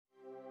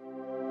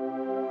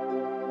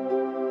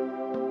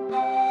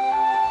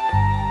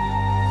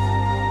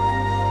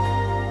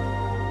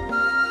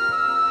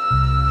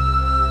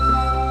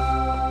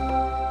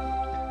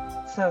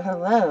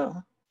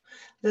Hello,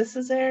 this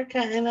is Erica,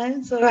 and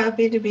I'm so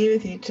happy to be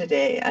with you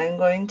today. I'm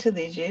going to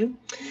lead you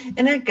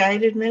in a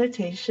guided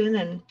meditation,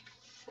 and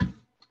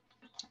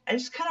I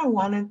just kind of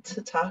wanted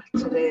to talk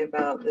today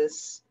about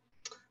this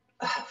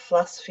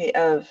philosophy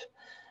of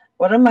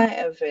what am I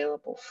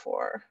available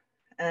for?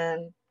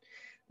 And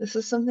this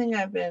is something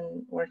I've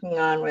been working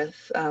on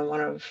with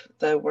one of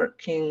the work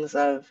kings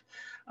of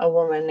a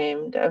woman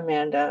named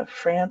Amanda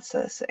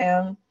Francis.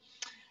 And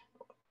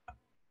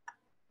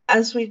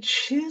as we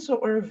choose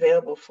what we're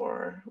available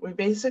for, we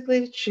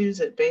basically choose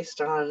it based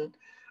on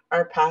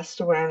our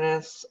past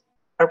awareness,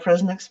 our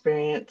present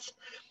experience,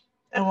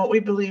 and what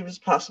we believe is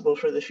possible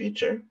for the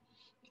future.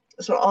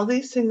 So, all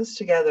these things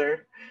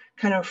together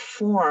kind of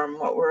form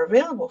what we're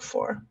available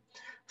for.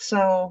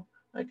 So,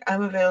 like,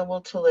 I'm available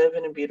to live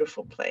in a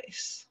beautiful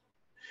place.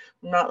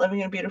 I'm not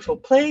living in a beautiful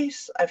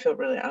place. I feel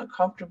really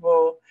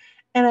uncomfortable,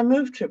 and I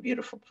moved to a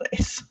beautiful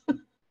place.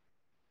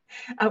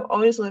 I've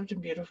always lived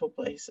in beautiful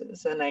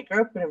places, and I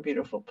grew up in a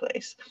beautiful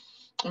place.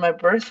 My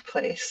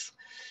birthplace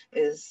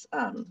is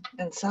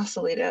in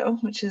Sausalito,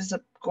 which is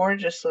a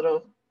gorgeous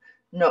little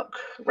nook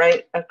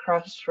right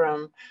across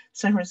from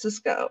San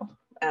Francisco.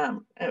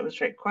 It was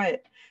very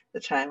quiet the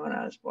time when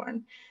I was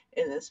born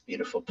in this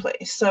beautiful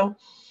place. So,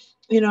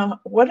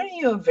 what are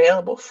you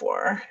available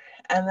for?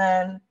 And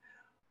then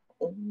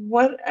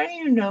what are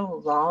you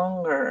no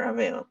longer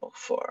available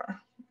for?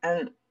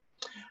 And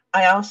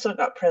I also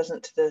got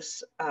present to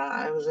this.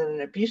 I was in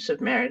an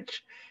abusive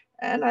marriage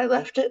and I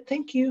left it.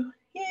 Thank you.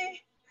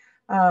 Yay.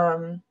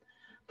 Um,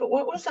 but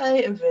what was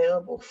I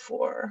available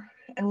for?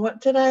 And what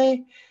did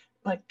I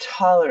like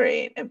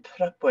tolerate and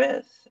put up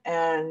with?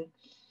 And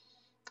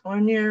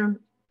when you're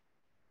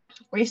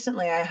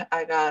recently,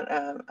 I got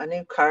a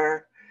new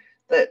car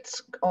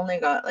that's only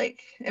got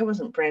like, it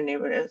wasn't brand new,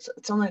 but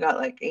it's only got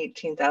like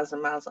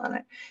 18,000 miles on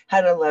it.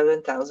 Had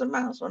 11,000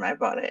 miles when I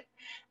bought it.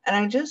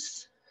 And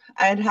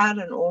I'd had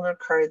an older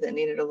car that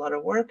needed a lot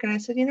of work. And I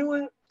said, you know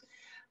what? I'm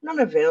not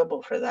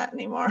available for that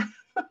anymore.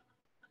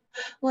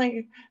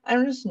 Like,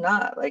 I'm just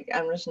not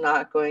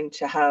going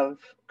to have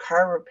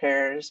car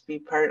repairs be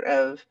part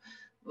of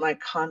my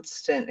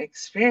constant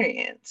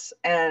experience.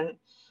 And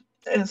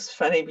it's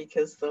funny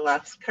because the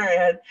last car I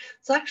had,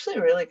 it's actually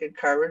a really good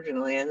car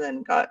originally, and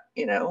then got,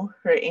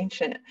 very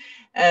ancient.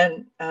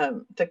 And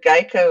the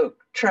Geico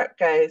truck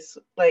guys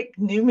like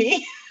knew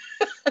me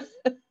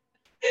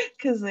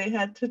because they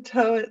had to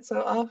tow it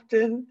so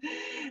often.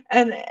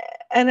 And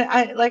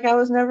I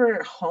was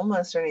never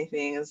homeless or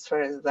anything as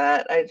far as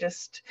that. I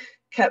just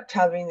kept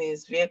having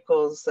these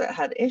vehicles that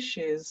had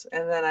issues,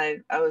 and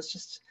then I was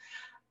just,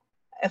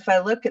 if I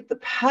look at the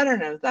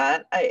pattern of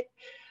that, I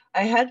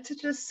had to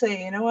just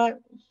say, you know what?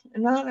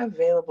 I'm not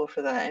available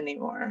for that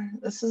anymore.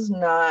 This is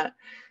not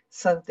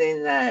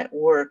something that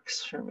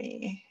works for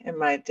me in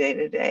my day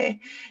to day.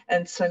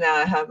 And so now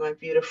I have my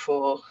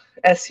beautiful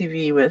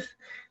SUV with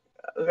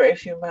very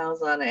few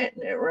miles on it,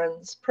 and it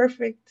runs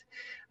perfect.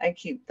 I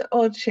keep the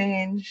oil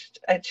changed.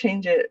 I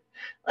change it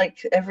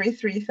like every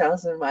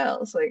 3,000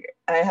 miles. Like,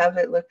 I have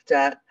it looked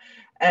at,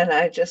 and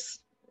I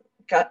just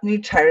got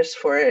new tires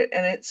for it.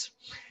 And it's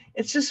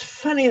just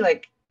funny.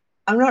 Like,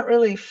 I'm not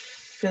really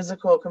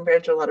physical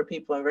compared to a lot of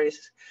people. I'm very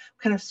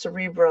kind of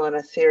cerebral and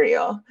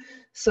ethereal.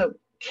 So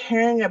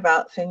caring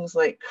about things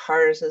like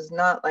cars is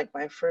not like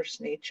my first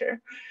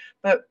nature.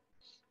 But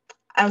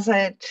as I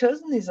had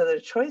chosen these other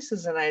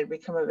choices and I had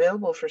become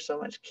available for so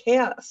much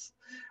chaos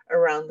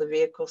around the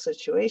vehicle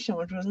situation,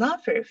 which was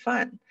not very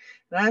fun.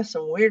 And I have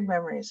some weird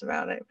memories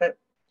about it. But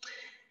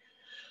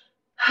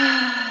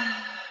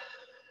I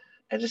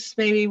just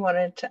maybe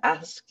wanted to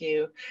ask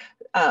you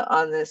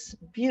on this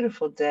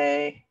beautiful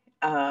day,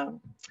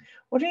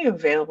 what are you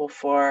available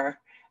for?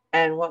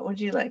 And what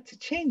would you like to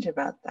change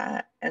about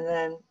that? And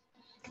then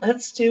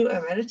let's do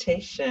a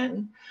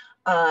meditation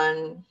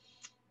on,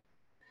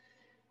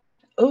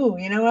 oh,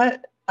 you know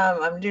what?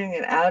 I'm doing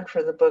an ad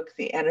for the book,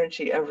 The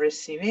Energy of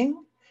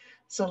Receiving.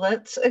 So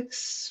let's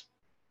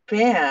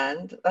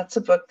expand. That's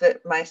a book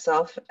that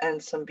myself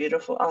and some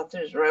beautiful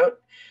authors wrote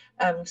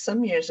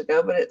some years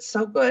ago, but it's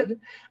so good.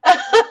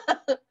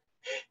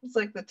 It's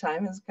like the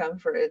time has come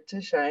for it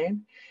to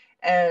shine.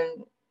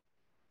 And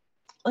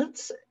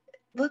let's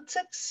let's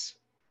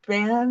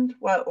expand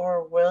what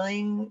we're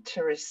willing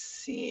to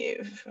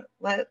receive.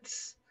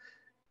 Let's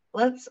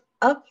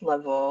up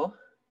level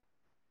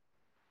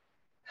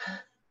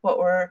what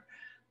we're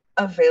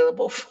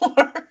available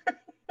for.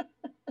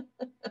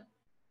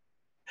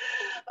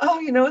 Oh,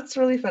 you know what's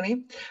really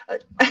funny?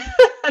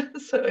 I'm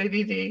so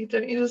ADD.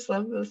 Don't you just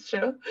love this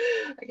show?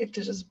 I get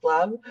to just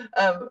blab.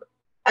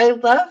 I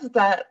love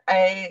that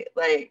I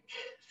like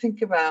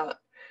think about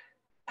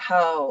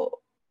how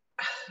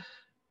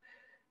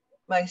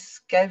my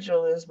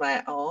schedule is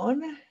my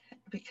own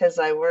because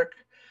I work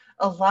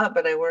a lot,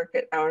 but I work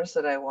at hours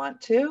that I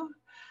want to.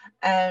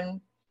 And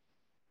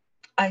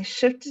I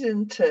shifted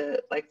into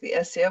like the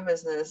SEO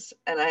business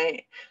and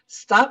I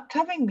stopped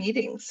having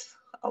meetings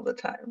all the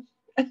time.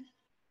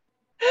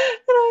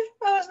 I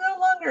was no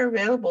longer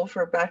available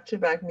for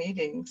back-to-back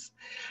meetings,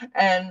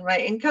 and my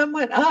income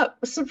went up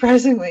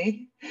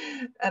surprisingly.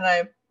 And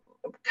I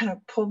kind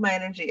of pulled my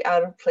energy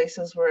out of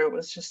places where it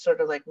was just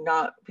sort of like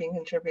not being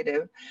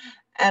contributive.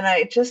 And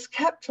I just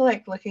kept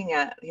like looking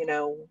at,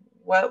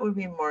 what would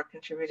be more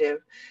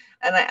contributive.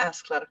 And I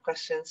asked a lot of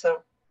questions.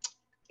 So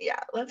yeah,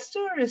 let's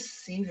do a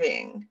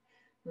receiving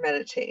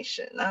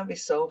meditation. That would be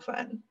so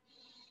fun.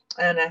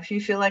 And if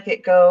you feel like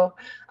it, go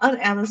on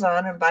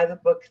Amazon and buy the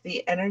book,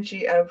 The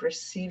Energy of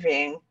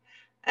Receiving.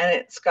 And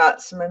it's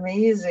got some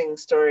amazing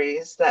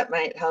stories that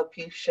might help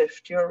you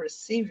shift your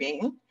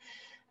receiving,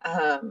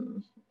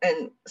 and,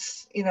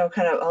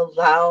 kind of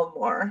allow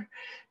more,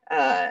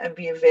 and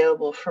be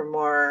available for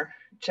more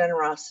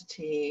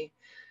generosity,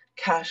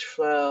 cash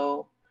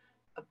flow,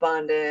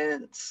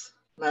 abundance,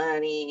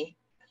 money.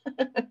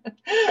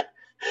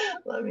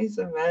 Love me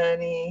some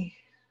money.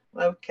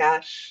 Love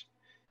cash.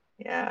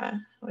 Yeah.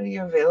 What are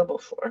you available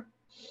for?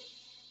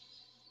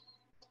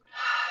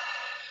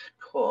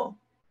 Cool.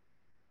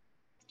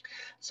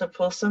 So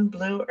pull some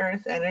blue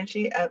earth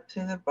energy up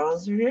through the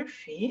balls of your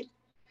feet.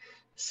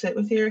 Sit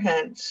with your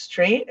head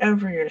straight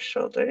over your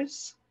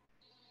shoulders.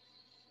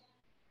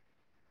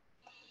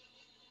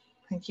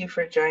 Thank you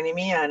for joining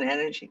me on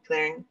Energy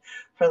Clearing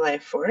for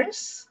Life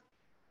Force.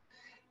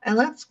 And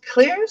let's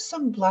clear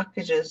some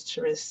blockages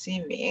to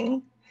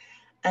receiving.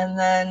 And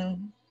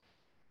then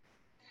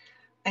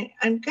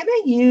I'm going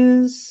to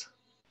use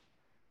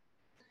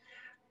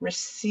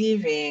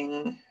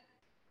receiving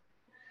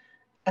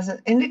as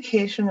an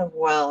indication of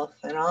wealth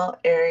in all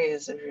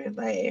areas of your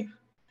life.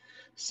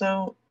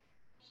 So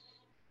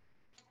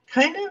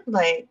kind of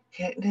like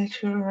get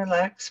into a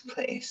relaxed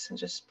place and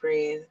just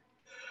breathe.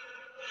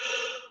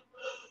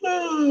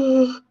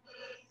 Oh,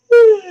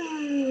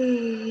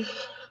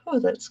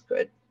 that's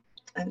good.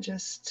 And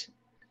just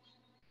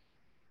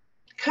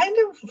kind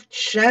of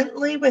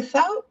gently,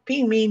 without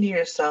being mean to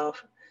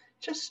yourself,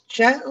 just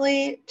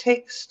gently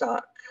take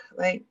stock.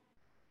 Like,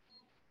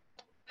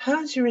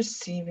 how's your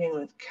receiving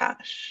with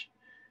cash?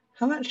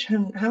 How many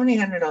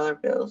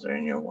 $100 bills are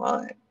in your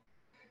wallet?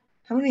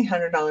 How many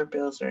 $100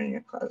 bills are in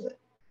your closet?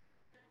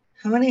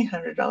 How many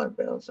 $100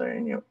 bills are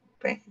in your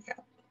bank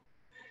account?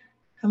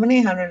 How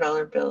many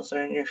 $100 bills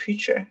are in your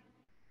future?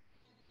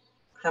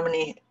 How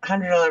many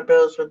 $100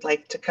 bills would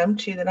like to come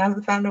to you that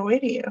haven't found a way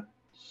to you?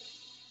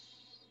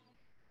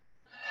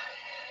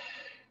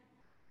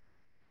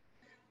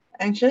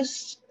 And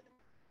just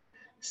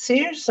see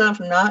yourself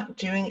not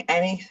doing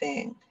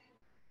anything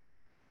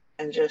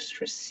and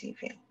just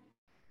receiving.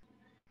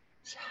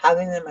 Just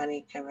having the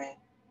money come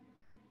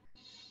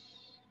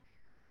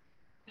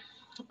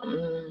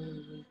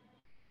in.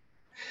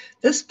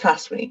 This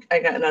past week, I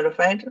got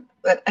notified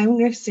that I'm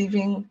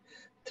receiving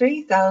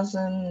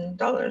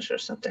 $3,000 or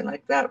something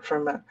like that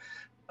from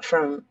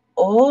an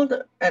old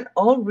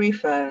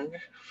refund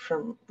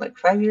from like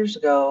 5 years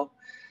ago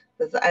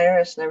that the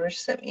IRS never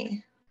sent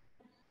me.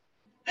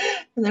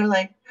 And they're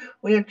like,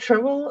 we have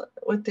trouble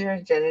with your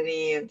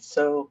identity, and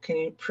so can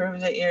you prove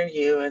that you're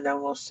you, and then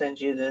we'll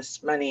send you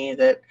this money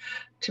that,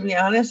 to be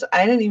honest,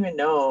 I didn't even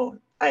know.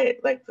 I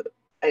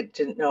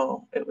didn't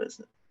know it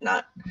was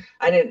not,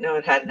 I didn't know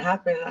it hadn't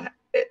happened.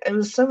 It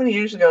was so many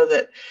years ago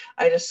that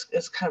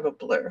it's kind of a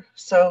blur.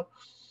 So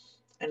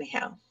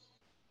anyhow,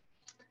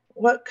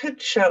 what could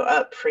show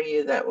up for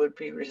you that would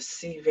be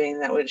receiving,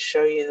 that would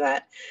show you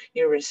that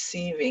your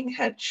receiving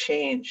had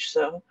changed?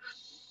 So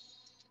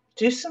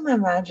do some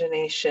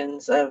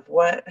imaginations of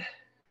what,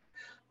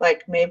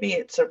 like maybe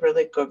it's a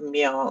really good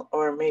meal,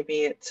 or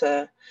maybe it's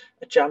a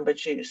Jamba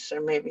Juice,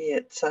 or maybe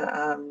it's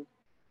a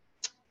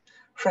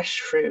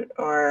fresh fruit,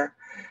 or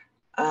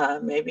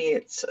maybe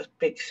it's a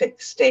big thick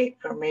steak,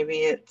 or maybe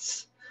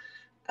it's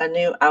a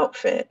new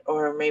outfit,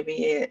 or maybe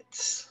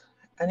it's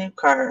a new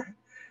car,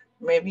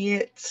 maybe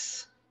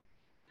it's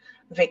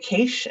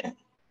vacation.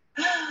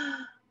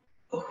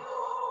 Oh,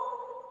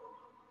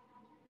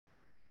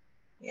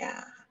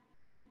 yeah.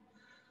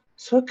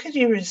 So what could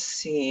you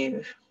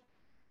receive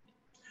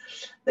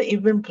that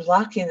you've been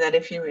blocking, that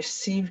if you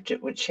received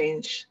it would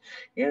change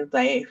your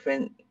life?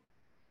 And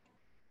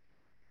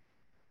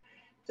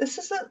this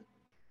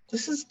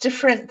is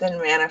different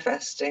than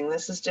manifesting.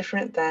 This is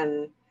different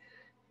than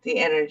the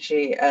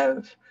energy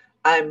of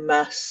I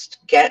must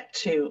get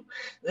to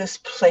this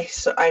place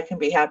so I can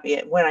be happy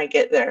when I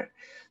get there.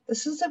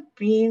 This is a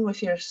being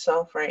with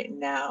yourself right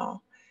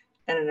now,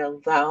 and an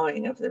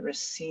allowing of the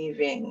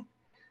receiving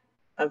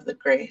of the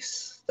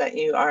grace that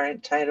you are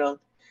entitled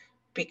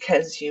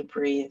because you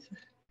breathe.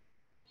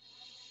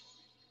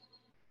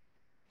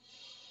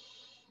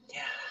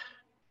 Yeah.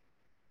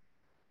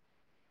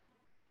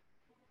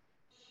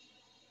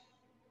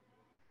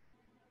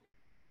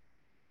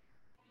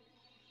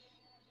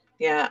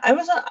 Yeah, I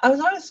was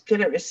always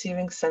good at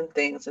receiving some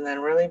things and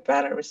then really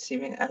bad at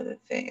receiving other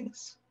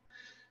things.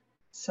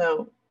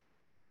 So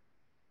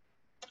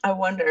I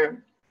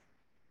wonder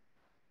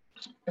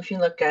if you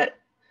look at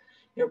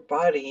your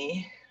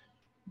body,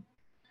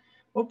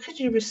 what could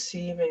you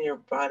receive in your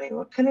body?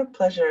 What kind of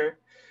pleasure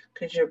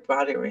could your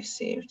body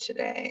receive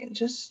today? And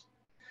just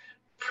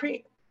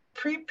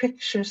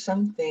pre-picture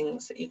some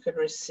things that you could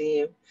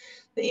receive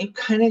that you've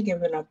kind of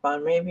given up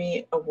on.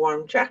 Maybe a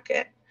warm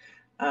jacket.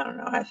 I don't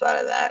know. I thought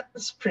of that.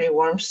 It's pretty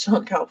warm still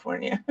in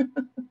California.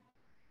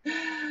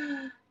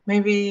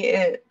 Maybe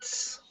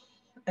it's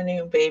a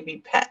new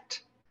baby pet.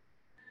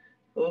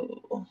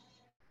 Ooh.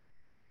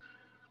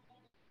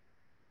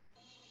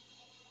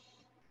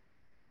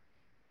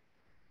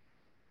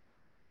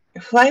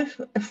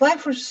 If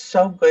life was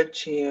so good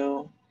to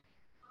you,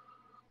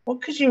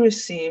 what could you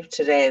receive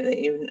today that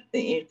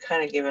you've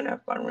kind of given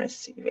up on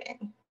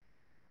receiving?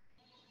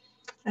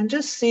 And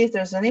just see if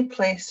there's any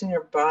place in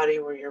your body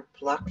where you're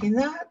blocking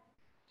that.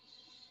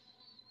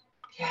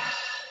 Yeah.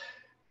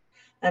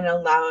 And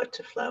allow it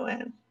to flow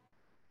in.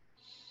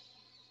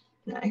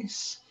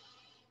 Nice.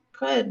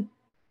 Good.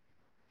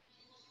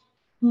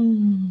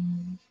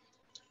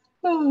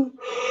 Oh.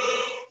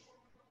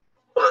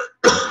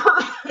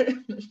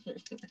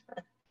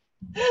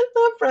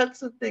 That brought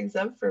some things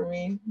up for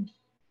me.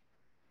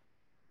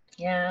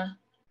 Yeah.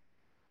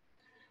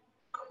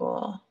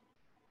 Cool.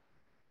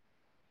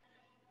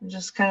 And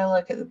just kind of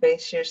look at the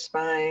base of your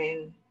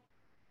spine.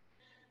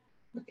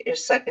 Look at your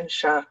second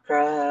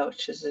chakra,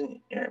 which is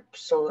in your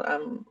soul,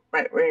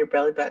 right where your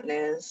belly button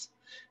is,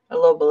 a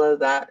little below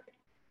that,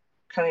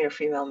 kind of your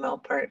female male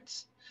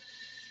parts.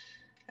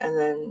 And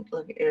then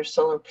look at your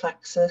solar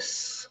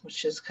plexus,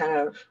 which is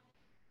kind of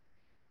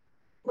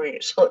where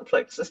your solar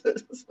plexus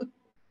is.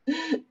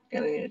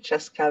 Kind of your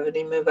chest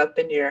cavity. Move up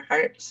into your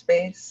heart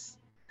space.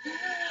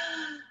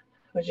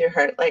 Would your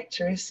heart like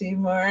to receive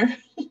more?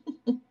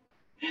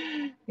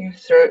 Your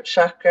throat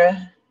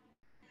chakra.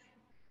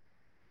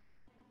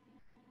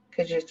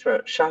 Could your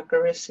throat chakra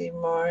receive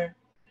more?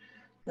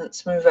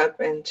 Let's move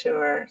up into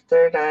our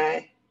third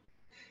eye.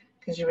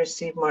 Could you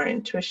receive more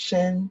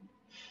intuition,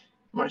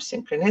 more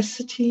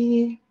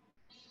synchronicity,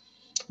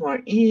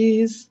 more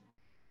ease?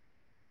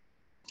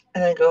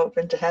 And then go up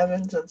into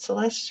heavens and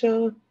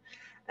celestial.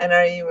 And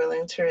are you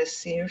willing to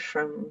receive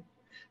from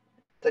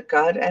the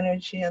God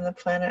energy on the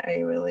planet? Are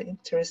you willing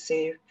to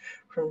receive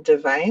from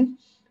divine,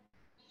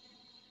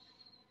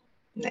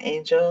 and the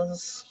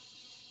angels,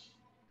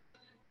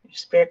 your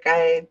spirit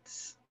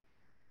guides,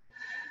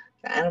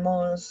 the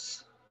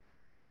animals?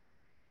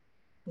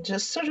 And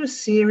just sort of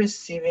see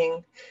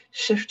receiving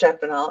shift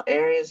up in all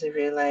areas of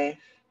your life.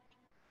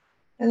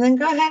 And then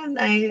go ahead, and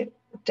I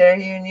dare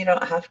you, and you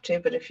don't have to,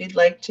 but if you'd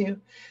like to,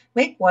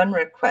 make one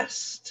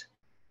request.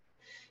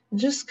 And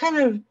just kind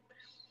of,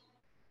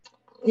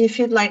 if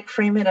you'd like,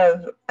 frame it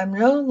of, I'm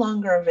no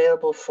longer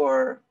available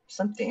for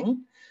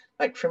something.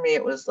 Like for me,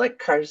 it was like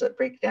cars that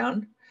break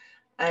down.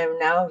 I am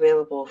now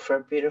available for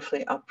a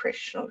beautifully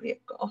operational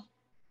vehicle.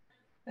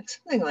 Like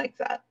something like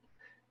that.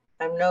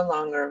 I'm no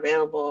longer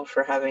available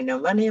for having no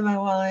money in my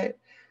wallet.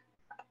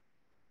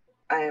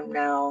 I am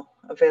now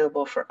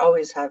available for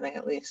always having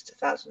at least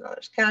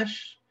 $1,000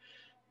 cash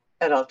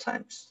at all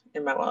times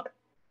in my wallet.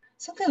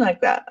 Something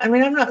like that. I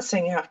mean, I'm not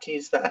saying you have to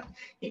use that,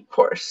 of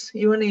course.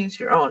 You want to use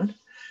your own.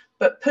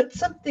 But put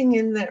something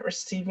in that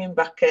receiving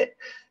bucket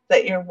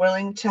that you're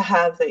willing to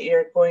have, that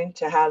you're going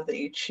to have, that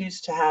you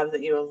choose to have,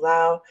 that you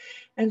allow,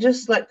 and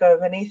just let go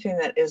of anything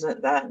that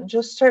isn't that, and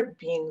just start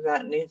being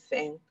that new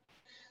thing,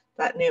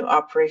 that new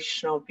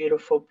operational,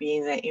 beautiful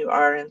being that you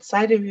are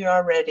inside of you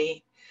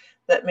already,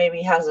 that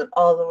maybe hasn't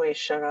all the way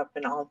shown up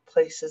in all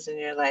places in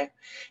your life.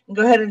 And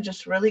go ahead and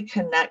just really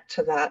connect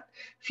to that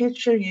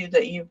future you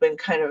that you've been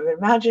kind of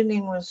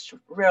imagining was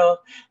real,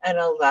 and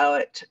allow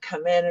it to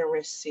come in and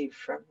receive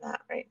from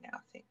that right now.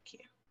 Thank you.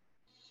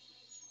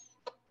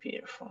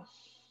 Beautiful.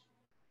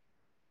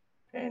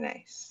 Very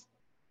nice.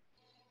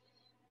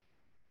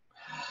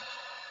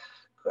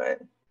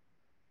 Good.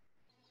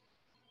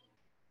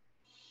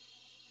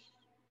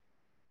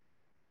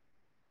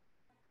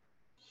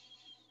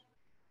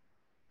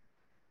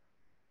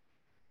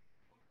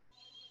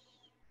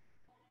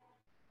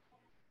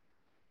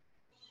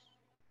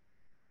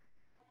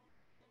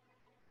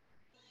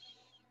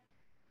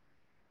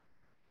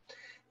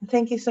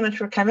 Thank you so much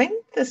for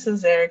coming. This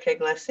is Erica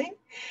Glessing.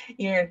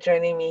 You're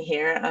joining me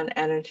here on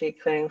Energy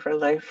Clearing for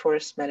Life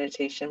Force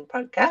Meditation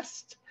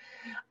podcast.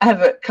 I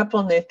have a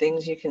couple new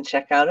things you can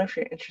check out if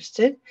you're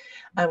interested.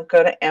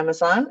 Go to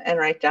Amazon and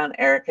write down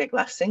Erica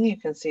Glessing. You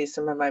can see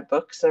some of my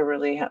books. They're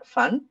really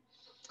fun.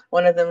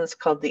 One of them is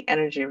called The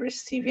Energy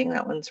Receiving.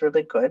 That one's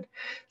really good.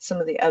 Some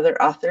of the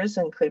other authors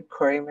include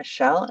Corey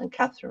Michelle and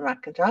Catherine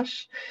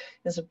McIntosh.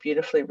 It's a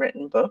beautifully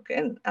written book.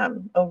 And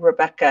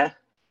Rebecca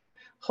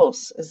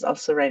Hulse is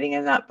also writing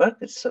in that book.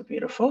 It's so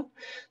beautiful.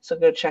 So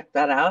go check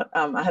that out.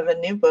 I have a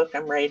new book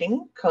I'm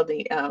writing called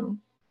the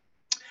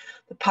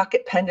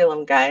Pocket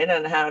Pendulum Guide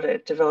on how to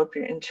develop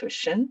your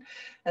intuition.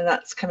 And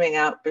that's coming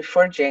out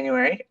before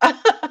January.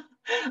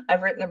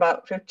 I've written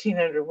about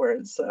 1,500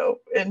 words, so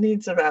it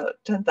needs about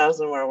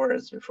 10,000 more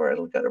words before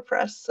it'll go to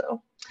press.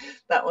 So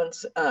that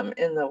one's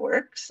in the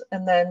works.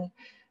 And then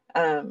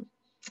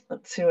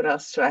let's see, what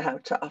else do I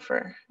have to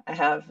offer? I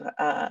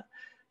have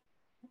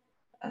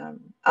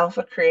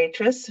Alpha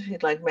Creatress, if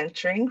you'd like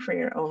mentoring for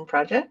your own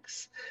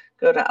projects,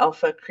 go to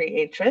Alpha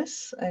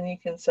Creatress and you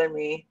can send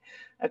me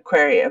a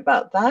query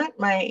about that.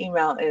 My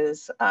email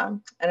is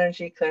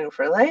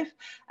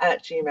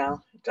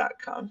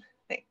energyclearingforlife@gmail.com.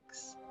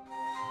 Thanks.